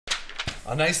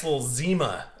A nice little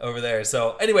Zima over there.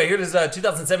 So anyway, here is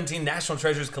 2017 National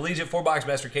Treasures Collegiate 4-box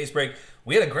Master Case Break.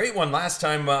 We had a great one last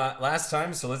time,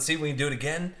 so let's see if we can do it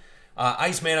again.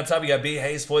 Iceman up top, you got B.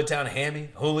 Hayes, Floydtown, Hammy,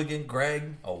 Hooligan,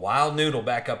 Greg, a Wild Noodle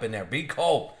back up in there. B.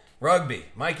 Cole, Rugby,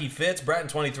 Mikey Fitz,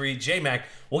 Bratton23, J-Mac.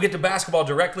 We'll get to basketball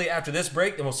directly after this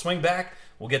break, then we'll swing back.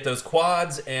 We'll get those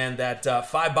quads and that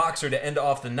 5-boxer to end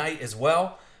off the night as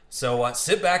well. So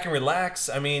sit back and relax.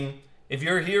 I mean, if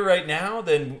you're here right now,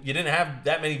 then you didn't have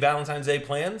that many Valentine's Day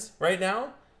plans right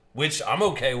now, which I'm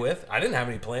okay with. I didn't have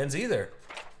any plans either.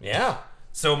 Yeah.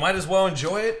 So might as well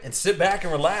enjoy it and sit back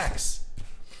and relax.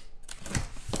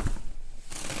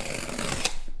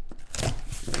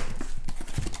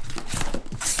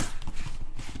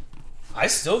 I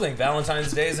still think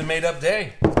Valentine's Day is a made-up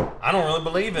day. I don't really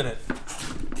believe in it.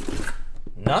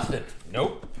 Nothing.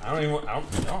 Nope. I don't even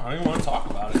want to talk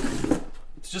about it.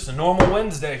 It's just a normal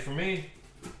Wednesday for me.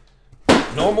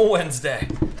 Normal Wednesday.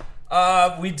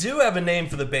 We do have a name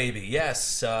for the baby.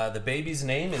 Yes, the baby's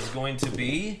name is going to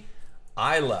be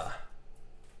Isla.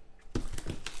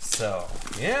 So,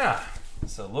 yeah.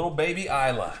 So, little baby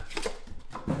Isla.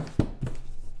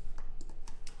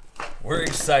 We're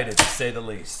excited, to say the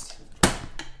least.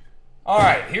 All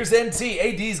right, here's NT.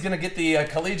 AD's going to get the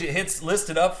collegiate hits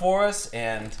listed up for us,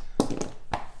 and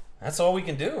that's all we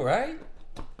can do, right?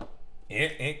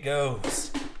 It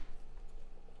goes.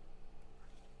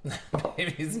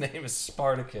 Baby's name is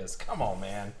Spartacus. Come on,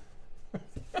 man.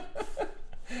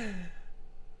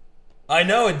 I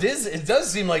know, it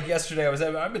does seem like yesterday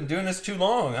I've been doing this too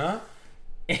long, huh?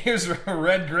 Here's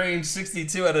Red Grange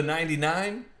 62 out of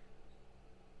 99.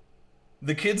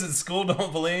 The kids at school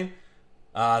don't believe.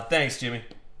 Thanks, Jimmy.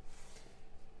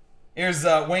 Here's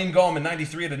Wayne Gallman,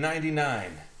 93 out of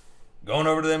 99. Going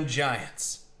over to them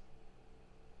Giants.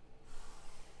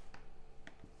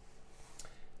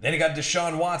 Then you got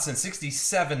Deshaun Watson,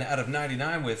 67 out of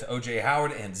 99 with O.J.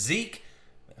 Howard and Zeke.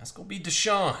 That's going to be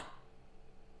Deshaun.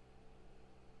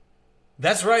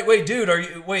 That's right. Wait, dude, are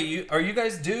you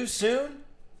guys due soon?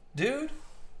 Dude?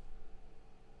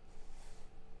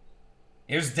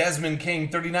 Here's Desmond King,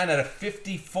 39 out of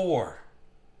 54.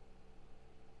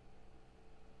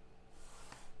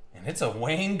 And it's a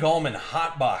Wayne Gallman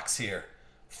hot box here.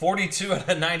 42 out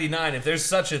of 99, if there's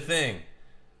such a thing.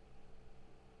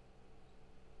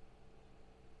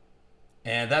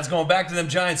 And that's going back to them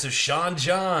Giants. So Sean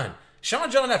John. Sean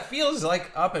John, that feels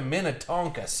like up in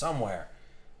Minnetonka somewhere.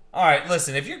 All right,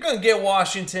 listen, if you're going to get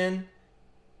Washington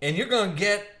and you're going to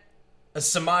get a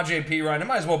Samaje Perine, it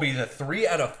might as well be the 3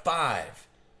 out of 5.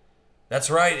 That's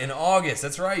right, in August.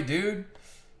 That's right, dude.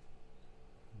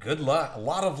 Good luck. A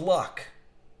lot of luck.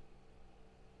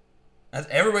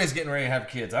 Everybody's getting ready to have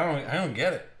kids. I don't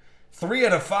get it. 3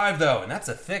 out of 5, though, and that's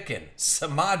a thickin'.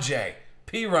 Samaje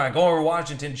Perine going over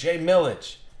Washington. Jay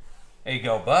Millage. There you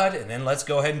go, bud. And then let's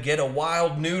go ahead and get a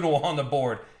Wild Noodle on the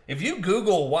board. If you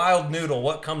Google Wild Noodle,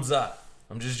 what comes up?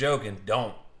 I'm just joking.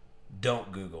 Don't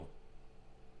Google.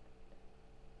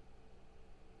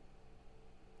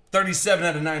 37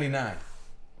 out of 99.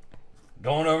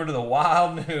 Going over to the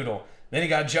Wild Noodle. Then you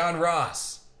got John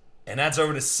Ross. And that's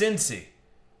over to Cincy.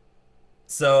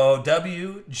 So,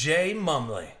 W.J.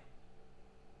 Mumley.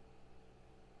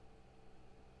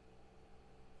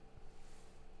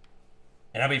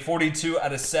 And that'll be 42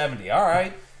 out of 70. All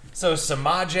right. So,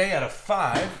 Samaje out of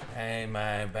 5. Hey,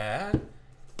 my bad.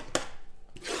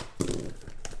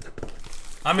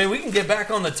 I mean, we can get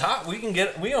back on the top. We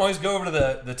can always go over to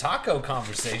the taco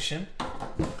conversation.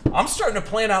 I'm starting to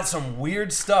plan out some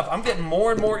weird stuff. I'm getting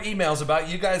more and more emails about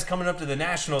you guys coming up to the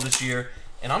National this year,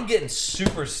 and I'm getting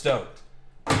super stoked.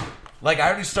 Like, I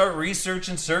already start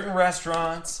researching certain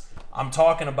restaurants. I'm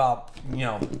talking about,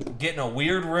 getting a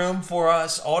weird room for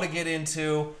us all to get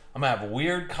into. I'm going to have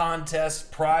weird contests,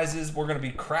 prizes. We're going to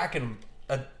be cracking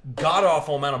a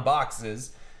god-awful amount of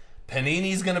boxes.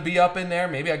 Panini's going to be up in there.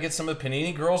 Maybe I get some of the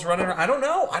Panini girls running around. I don't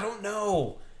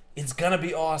know. It's going to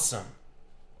be awesome.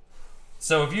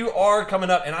 So if you are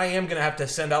coming up, and I am going to have to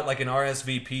send out like an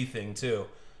RSVP thing too,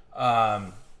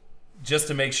 just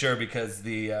to make sure, because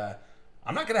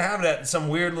I'm not going to have it at some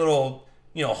weird little,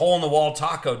 hole-in-the-wall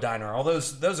taco diner. All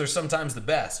those are sometimes the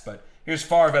best. But here's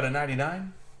Favre out of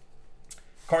 99.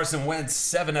 Carson Wentz,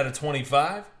 7 out of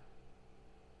 25.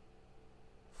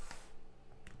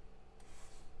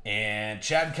 And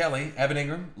Chad Kelly, Evan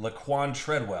Ingram, Laquan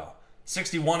Treadwell,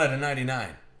 61 out of 99.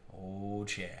 Oh,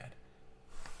 Chad.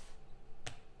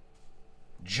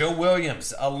 Joe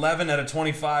Williams, 11 out of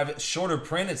 25. Shorter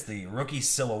print, it's the rookie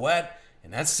silhouette.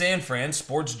 And that's San Fran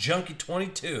Sports Junkie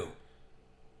 22.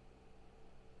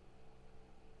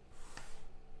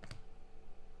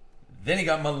 Then he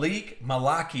got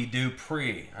Malaki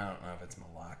Dupree. I don't know if it's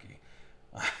Malaki.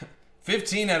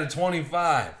 15 out of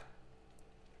 25.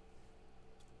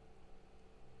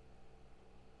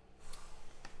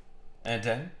 And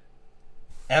then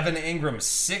Evan Ingram,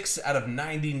 6 out of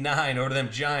 99 over them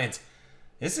Giants.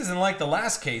 This isn't like the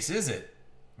last case, is it?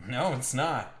 No, it's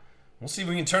not. We'll see if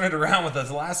we can turn it around with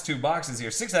those last 2 boxes here.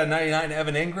 6 out of 99,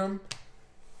 Evan Ingram.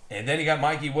 And then you got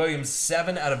Mikey Williams,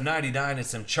 7 out of 99, and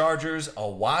some Chargers, a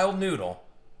wild noodle.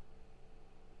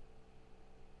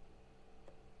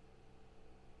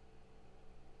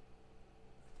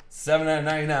 $7 out of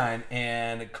 99,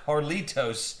 and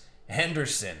Carlitos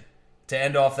Henderson to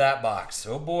end off that box.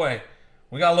 Oh boy,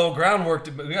 we got a little groundwork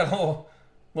to we got a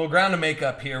little ground to make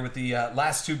up here with the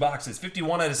last 2 boxes.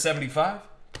 51 out of 75.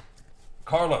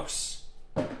 Carlos.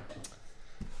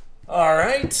 All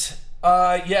right.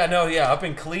 Up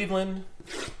in Cleveland.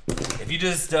 If you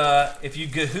just if you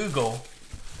Google,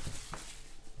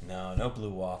 no blue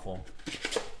waffle.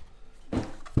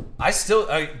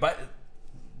 But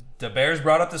the Bears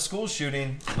brought up the school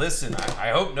shooting. Listen, I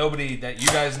hope nobody that you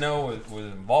guys know was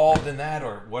involved in that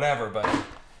or whatever, but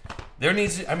there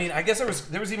needs to, I guess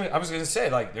there was even, I was going to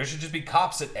say, like, there should just be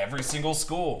cops at every single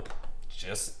school.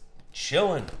 Just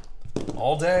chilling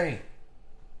all day.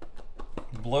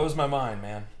 Blows my mind,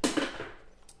 man.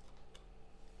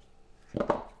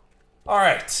 All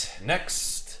right,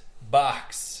 next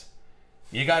box.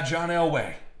 You got John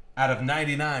Elway out of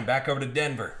 99, back over to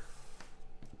Denver.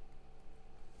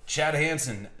 Chad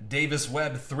Hansen, Davis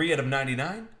Webb, 3 out of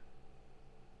 99.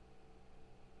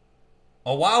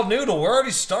 A wild noodle. We're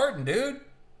already starting, dude.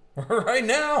 Right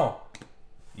now.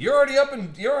 You're already up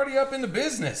in the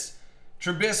business.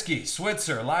 Trubisky,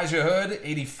 Switzer, Elijah Hood,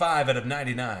 85 out of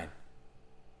 99.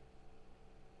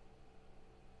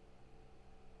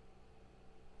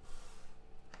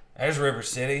 There's River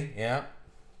City, yeah.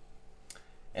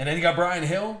 And then you got Brian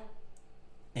Hill,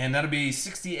 and that'll be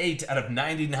 68 out of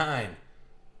 99.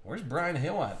 Where's Brian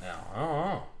Hill at now? I don't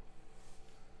know.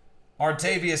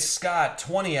 Artavius Scott,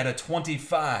 20 out of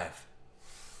 25.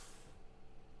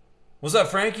 What's up,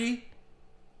 Frankie?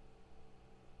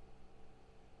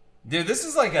 Dude, this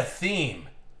is like a theme.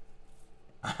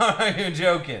 I'm not even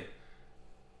joking.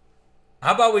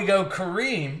 How about we go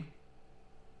Kareem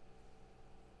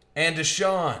and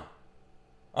Deshaun?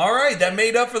 All right, that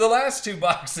made up for the last 2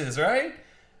 boxes, right?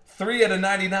 3 out of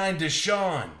 99,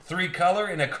 Deshaun. 3 color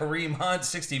and a Kareem Hunt,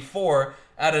 64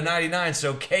 out of 99.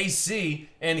 So KC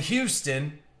and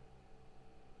Houston.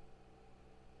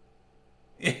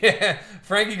 Yeah,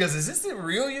 Frankie goes, is this the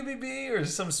real UBB or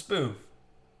some spoof?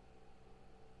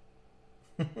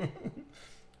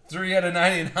 3 out of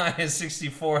 99 is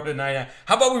 64 out of 99.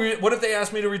 How about what if they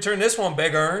ask me to return this one,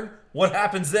 Big Earn? What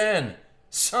happens then?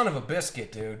 Son of a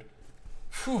biscuit, dude.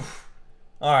 Whew.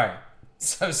 All right.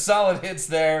 So solid hits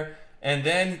there. And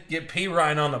then get P.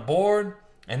 Ryan on the board.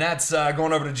 And that's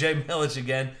going over to Jay Millich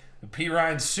again. The P.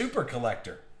 Ryan Super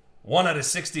Collector. 1 out of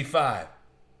 65.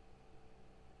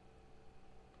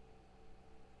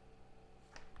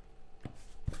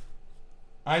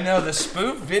 I know the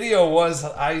spoof video was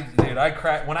I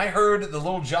cracked when I heard the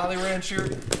little Jolly Rancher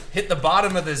hit the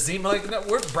bottom of the Zima. Like, no,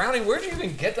 Brownie, where'd you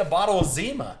even get the bottle of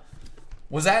Zima?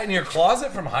 Was that in your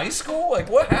closet from high school? Like,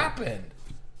 what happened?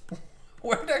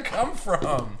 Where'd that come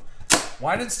from?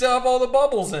 Why did it still have all the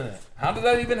bubbles in it? How did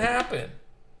that even happen?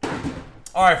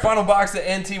 All right, final box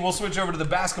at NT. We'll switch over to the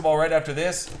basketball right after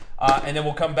this, and then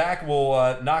we'll come back.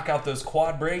 We'll knock out those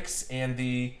quad breaks and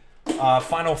the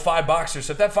final 5 boxers.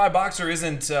 So if that 5 boxer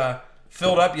isn't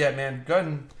filled up yet, man, go ahead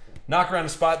and knock around the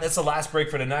spot. That's the last break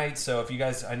for tonight. So if you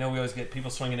guys, I know we always get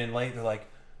people swinging in late. They're like,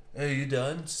 hey, you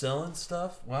done selling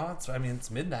stuff? Well, it's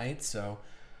midnight. So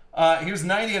here's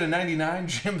 90 out of 99,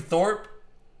 Jim Thorpe.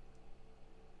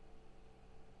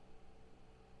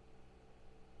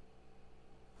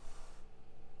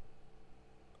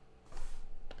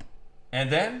 And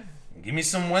then, give me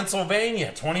some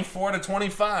Pennsylvania, 24 to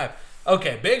 25.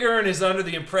 Okay, Big Earn is under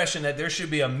the impression that there should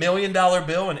be $1 million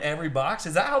bill in every box.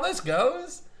 Is that how this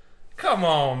goes? Come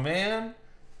on, man.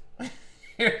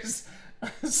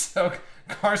 So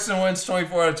Carson Wentz,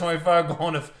 24 out of 25,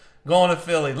 going to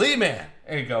Philly. Lee Man,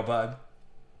 there you go, bud.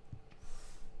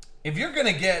 If you're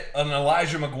gonna get an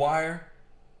Elijah McGuire,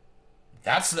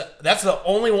 that's the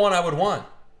only one I would want.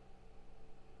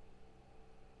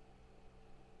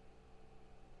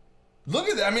 Look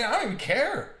at that. I mean, I don't even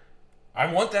care.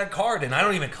 I want that card, and I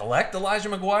don't even collect Elijah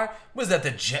McGuire. Was that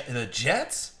the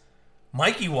Jets?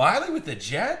 Mikey Wiley with the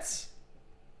Jets?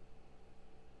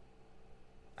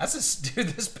 Dude,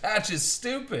 this patch is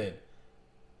stupid.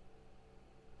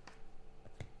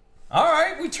 All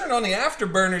right, we turned on the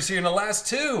afterburners here in the last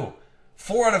 2.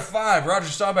 4 out of 5. Roger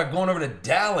Staubach going over to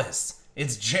Dallas.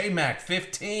 It's J-Mac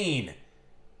 15.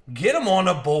 Get him on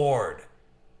the board.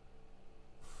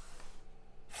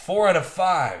 4 out of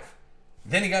 5.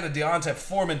 Then you got a Deonta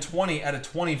Foreman 20 out of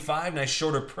 25. Nice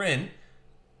shorter print.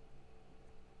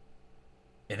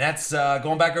 And that's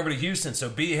going back over to Houston. So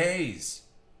B. Hayes.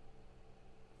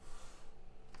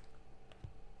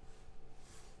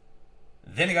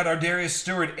 Then you got our Darius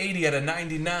Stewart 80 out of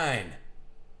 99.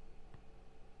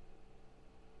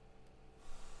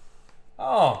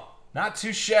 Oh, not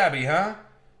too shabby, huh?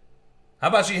 How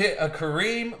about you hit a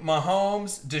Kareem,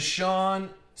 Mahomes, Deshaun,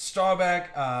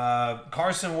 Staubach,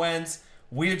 Carson Wentz,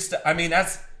 weird stuff. I mean,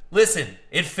 that's, listen,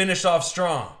 it finished off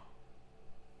strong.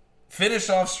 Finished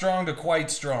off strong to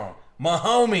quite strong.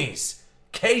 Mahomes,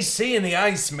 KC and the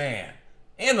Iceman,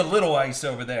 and the little ice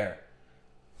over there.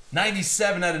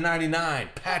 97 out of 99,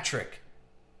 Patrick.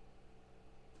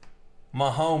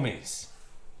 Mahomes.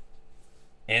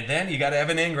 And then you got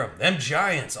Evan Ingram. Them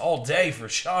Giants all day for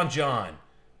Sean John.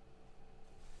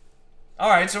 All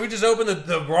right, so we just opened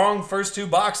the wrong first 2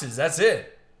 boxes. That's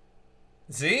it.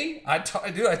 See?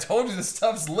 Dude, I told you this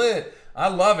stuff's lit. I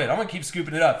love it. I'm going to keep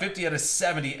scooping it up. 50 out of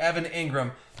 70, Evan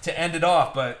Ingram to end it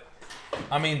off. But,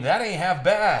 I mean, that ain't half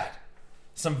bad.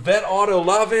 Some vet auto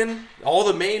loving. All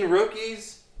the main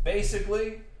rookies,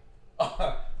 basically.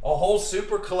 A whole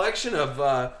super collection of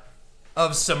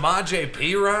Samaje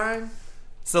Perine.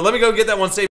 So let me go get that one saved.